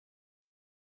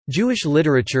Jewish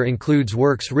literature includes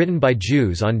works written by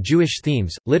Jews on Jewish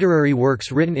themes, literary works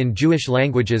written in Jewish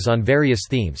languages on various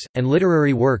themes, and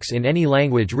literary works in any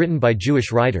language written by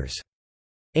Jewish writers.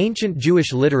 Ancient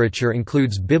Jewish literature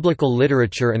includes biblical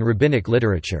literature and rabbinic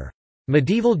literature.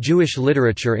 Medieval Jewish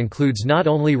literature includes not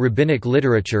only rabbinic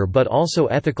literature but also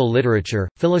ethical literature,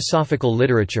 philosophical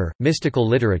literature, mystical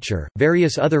literature,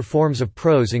 various other forms of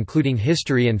prose including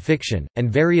history and fiction,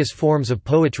 and various forms of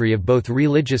poetry of both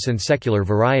religious and secular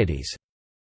varieties.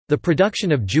 The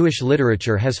production of Jewish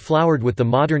literature has flowered with the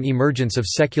modern emergence of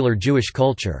secular Jewish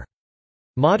culture.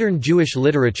 Modern Jewish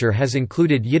literature has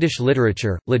included Yiddish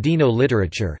literature, Ladino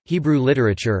literature, Hebrew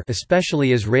literature,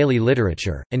 especially Israeli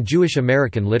literature, and Jewish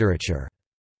American literature.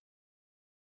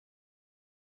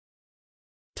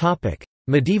 Topic: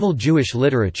 Medieval Jewish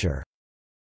literature.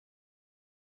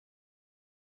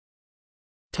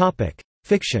 Topic: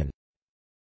 Fiction.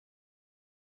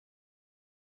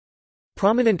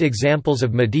 Prominent examples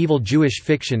of medieval Jewish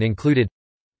fiction included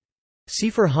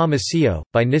Sefer HaMasio,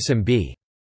 by Nissim b.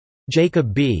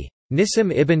 Jacob b.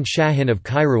 Nissim ibn Shahin of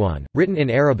Kairouan, written in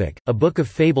Arabic, a book of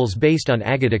fables based on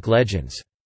Aggadic legends.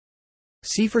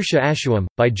 Sefer Sha'ashuim,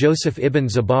 by Joseph ibn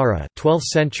Zabara, 12th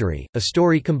century, a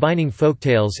story combining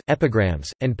folktales,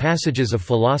 epigrams, and passages of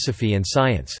philosophy and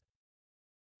science.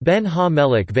 Ben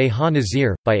ha-Melech ve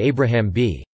ha-Nazir, by Abraham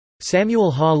b.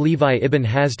 Samuel ha-Levi ibn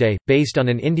Hasdai, based on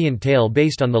an Indian tale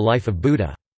based on the life of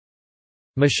Buddha.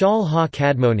 Mashal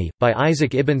ha-Kadmoni, by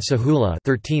Isaac ibn Sahula,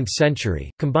 13th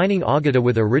century, combining Aggadah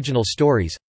with original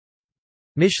stories.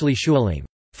 Mishli Shualim,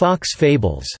 Fox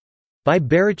Fables, by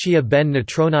Berachia ben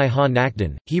Natronai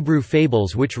ha-Nakdan, Hebrew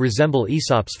fables which resemble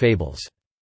Aesop's fables.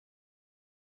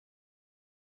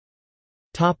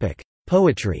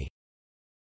 Poetry.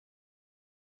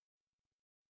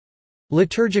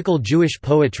 Liturgical Jewish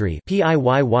poetry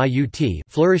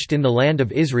flourished in the land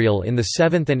of Israel in the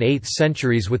 7th and 8th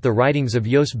centuries with the writings of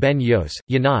Yos ben Yos,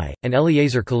 Yanai, and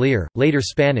Eliezer Kalir. Later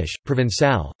Spanish,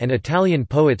 Provençal, and Italian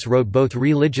poets wrote both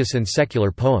religious and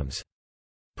secular poems.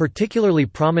 Particularly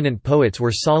prominent poets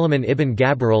were Solomon ibn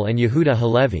Gabriel and Yehuda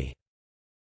Halevi.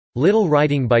 Little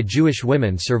writing by Jewish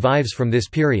women survives from this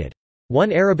period.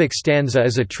 One Arabic stanza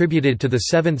is attributed to the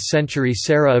 7th-century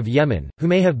Sarah of Yemen, who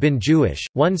may have been Jewish.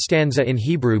 One stanza in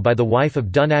Hebrew by the wife of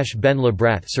Dunash ben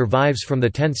Labrat survives from the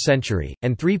 10th century,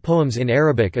 and 3 poems in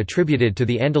Arabic attributed to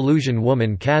the Andalusian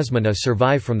woman Kazmana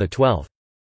survive from the 12th.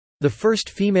 The first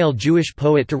female Jewish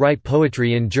poet to write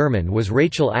poetry in German was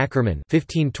Rachel Ackermann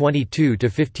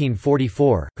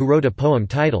 (1522–1544), who wrote a poem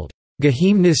titled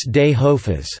Geheimnis des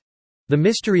Hofes, The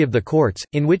Mystery of the Courts,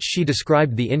 in which she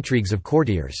described the intrigues of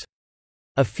courtiers.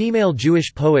 A female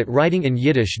Jewish poet writing in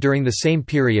Yiddish during the same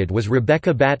period was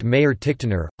Rebecca Bat Meir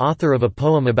Tichtener, author of a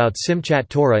poem about Simchat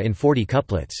Torah in 40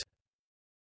 couplets.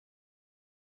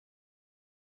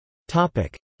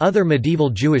 Other medieval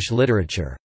Jewish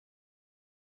literature.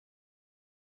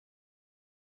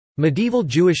 Medieval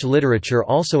Jewish literature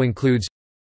also includes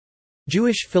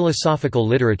Jewish philosophical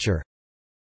literature,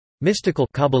 mystical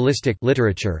Kabbalistic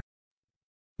literature,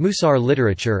 Musar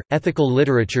literature, ethical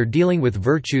literature dealing with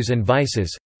virtues and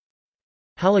vices,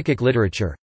 Halakhic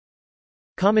literature,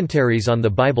 commentaries on the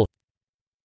Bible.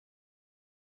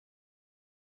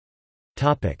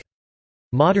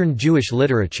 Modern Jewish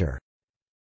literature.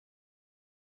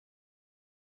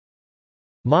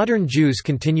 Modern Jews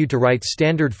continue to write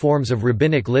standard forms of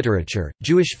rabbinic literature,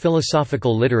 Jewish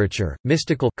philosophical literature,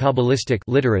 mystical Kabbalistic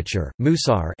literature,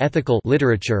 Musar ethical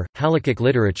literature, Halakhic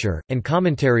literature, and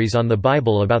commentaries on the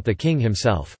Bible about the king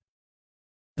himself.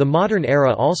 The modern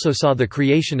era also saw the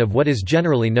creation of what is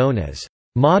generally known as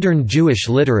modern Jewish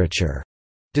literature,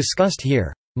 discussed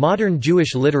here. Modern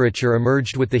Jewish literature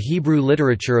emerged with the Hebrew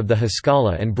literature of the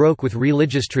Haskalah and broke with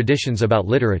religious traditions about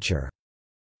literature.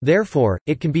 Therefore,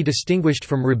 it can be distinguished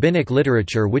from rabbinic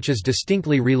literature which is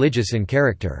distinctly religious in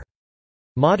character.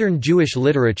 Modern Jewish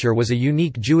literature was a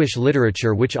unique Jewish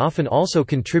literature which often also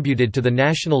contributed to the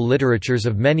national literatures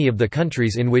of many of the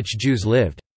countries in which Jews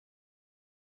lived.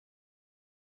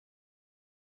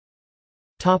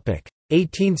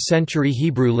 18th century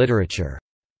Hebrew literature.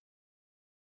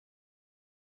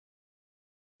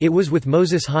 It was with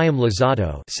Moses Chaim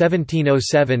Luzzatto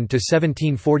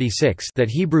 (1707–1746)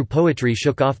 that Hebrew poetry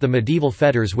shook off the medieval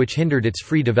fetters which hindered its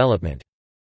free development.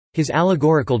 His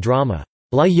allegorical drama,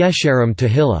 La Yesharim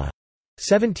Tehillah,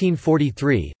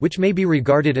 1743, which may be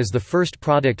regarded as the first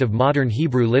product of modern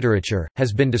Hebrew literature,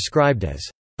 has been described as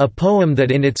a poem that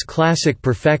in its classic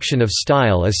perfection of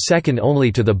style is second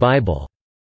only to the Bible.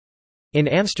 In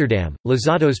Amsterdam,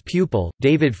 Luzzatto's pupil,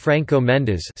 David Franco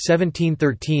Mendes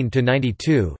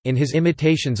 (1713–92), in his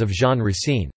imitations of Jean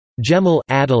Racine, Gemel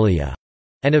Adelia,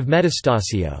 and of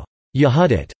Metastasio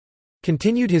Yehudit,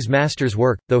 continued his master's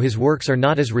work, though his works are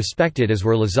not as respected as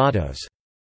were Lozato's.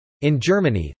 In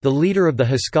Germany, the leader of the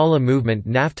Haskalah movement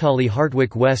Naphtali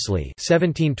Hartwig Wesley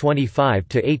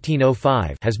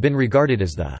 (1725–1805) has been regarded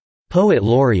as the poet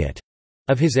laureate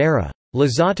of his era.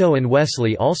 Lozato and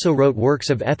Wesley also wrote works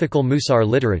of ethical Musar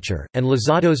literature, and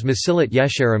Lozato's Masilat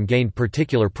Yesharim gained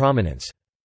particular prominence.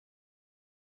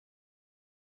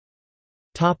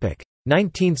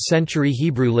 19th-century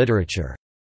Hebrew literature.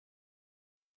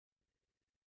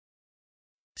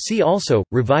 See also,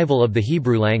 Revival of the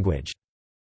Hebrew language.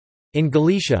 In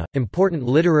Galicia, important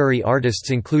literary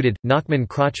artists included, Nachman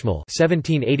Krochmal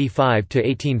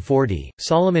 (1785–1840),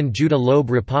 Solomon Judah Loeb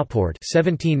Rapoport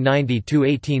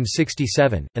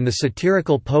 (1790–1867), and the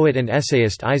satirical poet and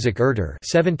essayist Isaac Erter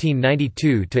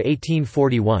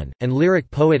 (1792–1841), and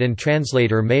lyric poet and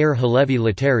translator Meir Halevi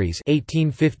Lateres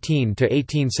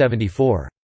 (1815–1874).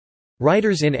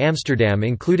 Writers in Amsterdam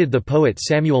included the poet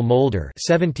Samuel Mulder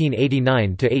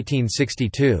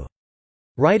 (1789–1862).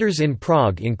 Writers in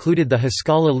Prague included the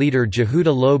Haskalah leader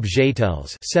Jehuda Loeb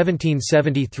Zheitels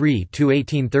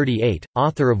 (1773–1838),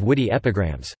 author of witty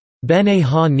epigrams, B'nai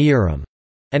Ha-Nirim,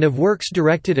 and of works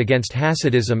directed against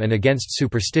Hasidism and against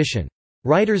superstition.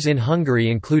 Writers in Hungary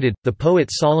included, the poet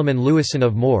Solomon Lewison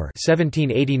of More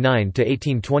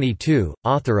 (1789–1822),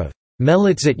 author of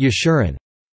Melitzat Yeshurun,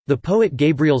 the poet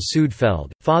Gabriel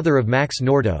Sudfeld, father of Max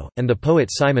Nordau, and the poet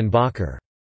Simon Bacher.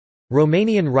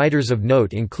 Romanian writers of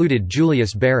note included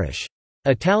Julius Berish.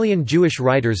 Italian Jewish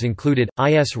writers included,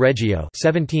 I.S. Reggio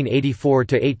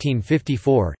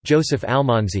 (1784–1854), Joseph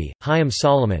Almanzi, Chaim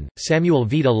Solomon, Samuel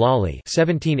Vita Lally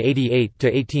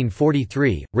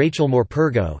 (1788–1843), Rachel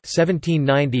Morpurgo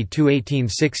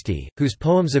 (1790–1860), whose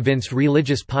poems evince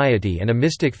religious piety and a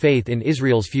mystic faith in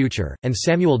Israel's future, and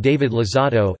Samuel David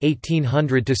Lozato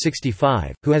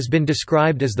 (1800–65), who has been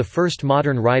described as the first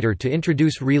modern writer to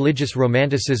introduce religious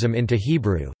romanticism into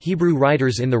Hebrew. Hebrew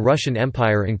writers in the Russian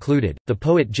Empire included the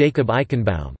poet Jacob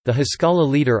Eichenbaum, the Haskalah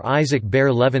leader Isaac Ber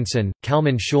Levinson,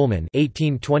 Kalman Schulman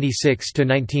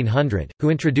 (1826–1900), who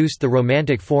introduced the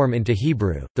Romantic form into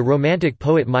Hebrew; the Romantic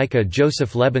poet Micah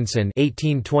Joseph Lebinson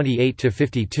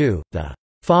 (1828–52), the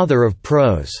 "father of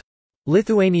prose"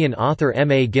 Lithuanian author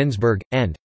M. A. Ginsberg,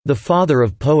 and the "father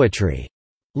of poetry"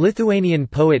 Lithuanian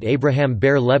poet Abraham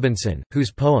Ber Levinson,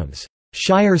 whose poems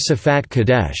Shir Safat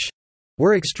Kadesh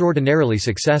were extraordinarily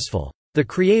successful. The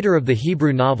creator of the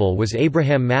Hebrew novel was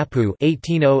Abraham Mapu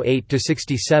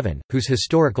 (1808–67), whose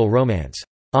historical romance,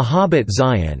 Ahabat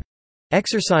Zion,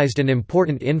 exercised an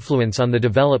important influence on the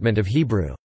development of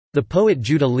Hebrew. The poet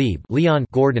Judah Leib Leon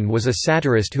Gordon was a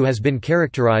satirist who has been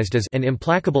characterized as an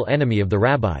implacable enemy of the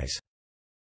rabbis.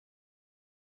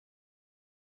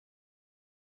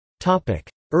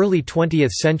 Early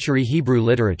 20th century Hebrew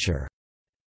literature.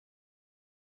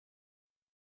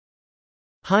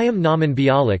 Chaim Nahman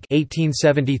Bialik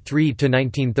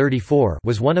 (1873–1934)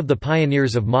 was one of the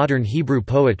pioneers of modern Hebrew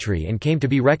poetry and came to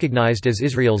be recognized as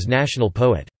Israel's national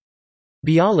poet.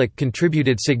 Bialik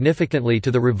contributed significantly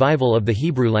to the revival of the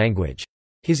Hebrew language.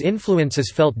 His influence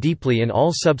is felt deeply in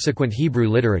all subsequent Hebrew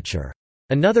literature.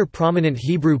 Another prominent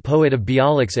Hebrew poet of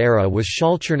Bialik's era was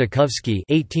Shaul Chernikovsky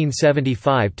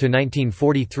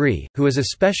 (1875–1943), who is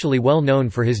especially well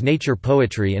known for his nature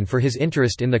poetry and for his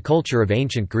interest in the culture of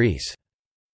ancient Greece.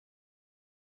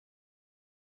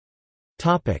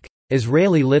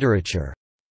 Israeli literature.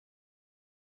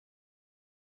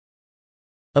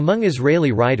 Among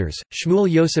Israeli writers, Shmuel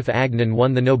Yosef Agnon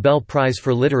won the Nobel Prize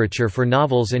for Literature for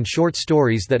novels and short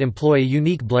stories that employ a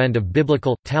unique blend of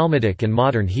biblical, Talmudic and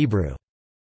modern Hebrew.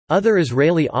 Other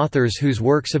Israeli authors whose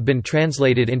works have been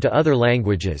translated into other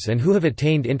languages and who have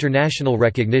attained international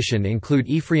recognition include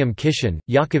Ephraim Kishan,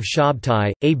 Yaakov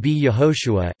Shabtai, A. B.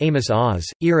 Yehoshua, Amos Oz,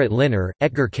 Irat Liner,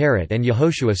 Etgar Keret and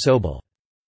Yehoshua Sobel.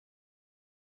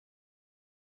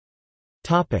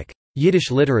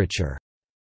 Yiddish literature.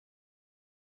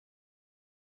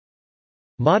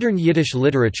 Modern Yiddish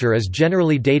literature is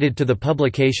generally dated to the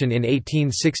publication in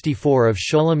 1864 of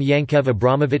Sholem Yankev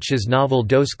Abramovich's novel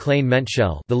Dos Klein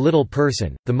Mentshel, The Little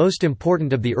Person. The most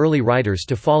important of the early writers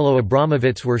to follow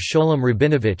Abramovich were Sholem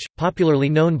Rabinovich, popularly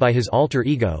known by his alter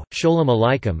ego, Sholem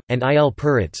Aleichem, and I. L.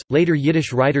 Puritz. Later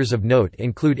Yiddish writers of note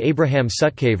include Abraham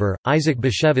Sutkaver, Isaac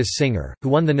Bashevis Singer, who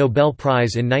won the Nobel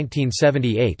Prize in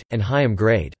 1978, and Chaim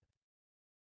Grade.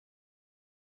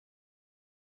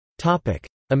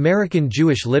 American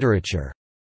Jewish literature.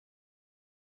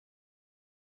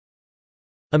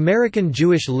 American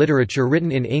Jewish literature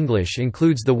written in English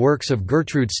includes the works of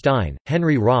Gertrude Stein,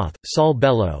 Henry Roth, Saul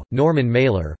Bellow, Norman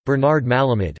Mailer, Bernard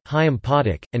Malamud, Chaim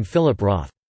Potok, and Philip Roth.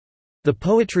 The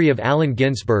poetry of Allen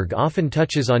Ginsberg often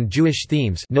touches on Jewish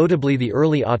themes, notably the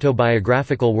early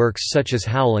autobiographical works such as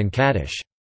Howl and Kaddish.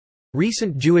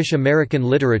 Recent Jewish American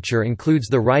literature includes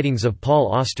the writings of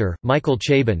Paul Auster, Michael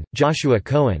Chabon, Joshua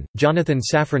Cohen, Jonathan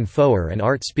Safran Foer and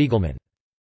Art Spiegelman.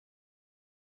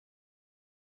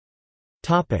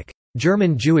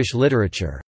 German Jewish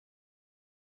literature.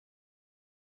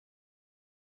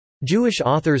 Jewish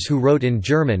authors who wrote in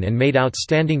German and made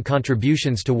outstanding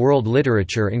contributions to world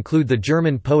literature include the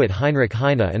German poet Heinrich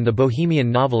Heine and the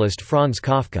Bohemian novelist Franz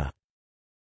Kafka.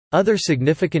 Other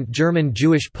significant German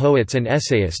Jewish poets and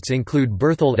essayists include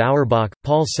Berthold Auerbach,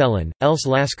 Paul Celan, Else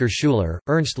Lasker Schuler,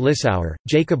 Ernst Lissauer,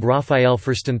 Jacob Raphael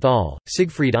Furstenthal,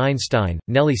 Siegfried Einstein,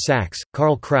 Nelly Sachs,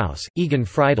 Karl Kraus, Egon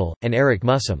Friedel, and Erich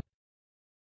Mussum.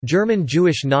 German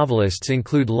Jewish novelists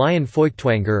include Lion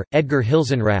Feuchtwanger, Edgar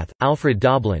Hilsenrath, Alfred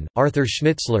Doblin, Arthur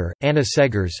Schnitzler, Anna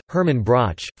Segers, Hermann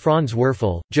Broch, Franz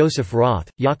Werfel, Joseph Roth,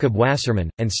 Jakob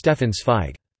Wassermann, and Stefan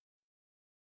Zweig.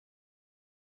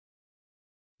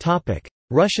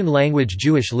 Russian-language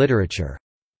Jewish literature.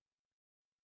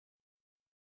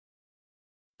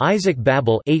 Isaac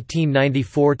Babel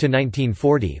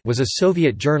 (1894–1940) was a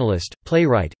Soviet journalist,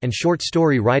 playwright, and short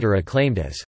story writer acclaimed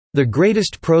as the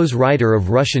greatest prose writer of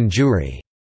Russian Jewry.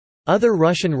 Other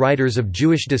Russian writers of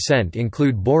Jewish descent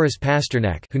include Boris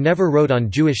Pasternak, who never wrote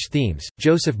on Jewish themes,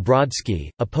 Joseph Brodsky,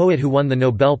 a poet who won the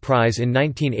Nobel Prize in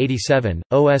 1987,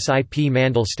 Osip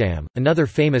Mandelstam, another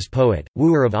famous poet,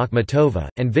 wooer of Akhmatova,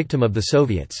 and victim of the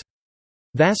Soviets.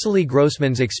 Vasily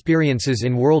Grossman's experiences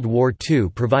in World War II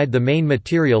provide the main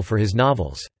material for his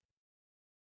novels.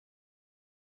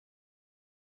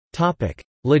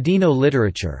 Ladino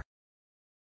literature.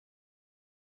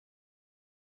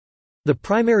 The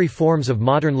primary forms of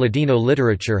modern Ladino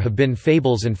literature have been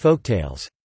fables and folktales.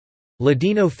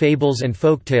 Ladino fables and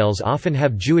folktales often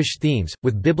have Jewish themes,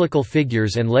 with biblical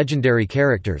figures and legendary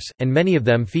characters, and many of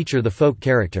them feature the folk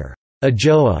character,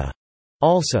 Ajoa,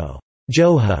 also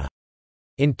Joha.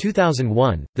 In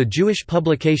 2001, the Jewish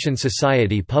Publication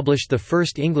Society published the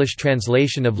first English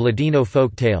translation of Ladino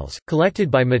folk tales, collected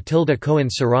by Matilda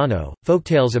Cohen Serrano,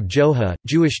 Folktales of Joha,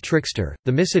 Jewish Trickster,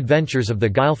 The Misadventures of the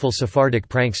Guileful Sephardic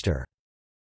Prankster.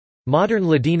 Modern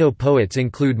Ladino poets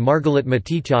include Margalit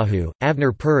Matityahu,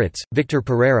 Avner Puritz, Victor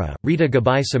Pereira, Rita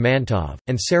Gabay Samantov,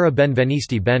 and Sarah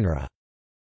Benvenisti Benra.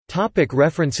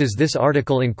 References. This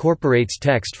article incorporates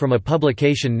text from a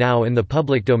publication now in the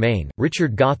public domain,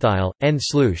 Richard Gottheil, N.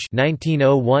 Slush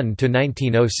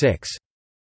 1901–1906.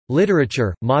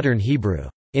 Literature, Modern Hebrew.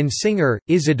 In Singer,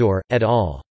 Isidore, et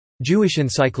al. Jewish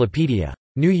Encyclopedia.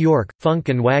 New York, Funk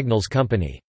and Wagnalls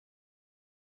Company.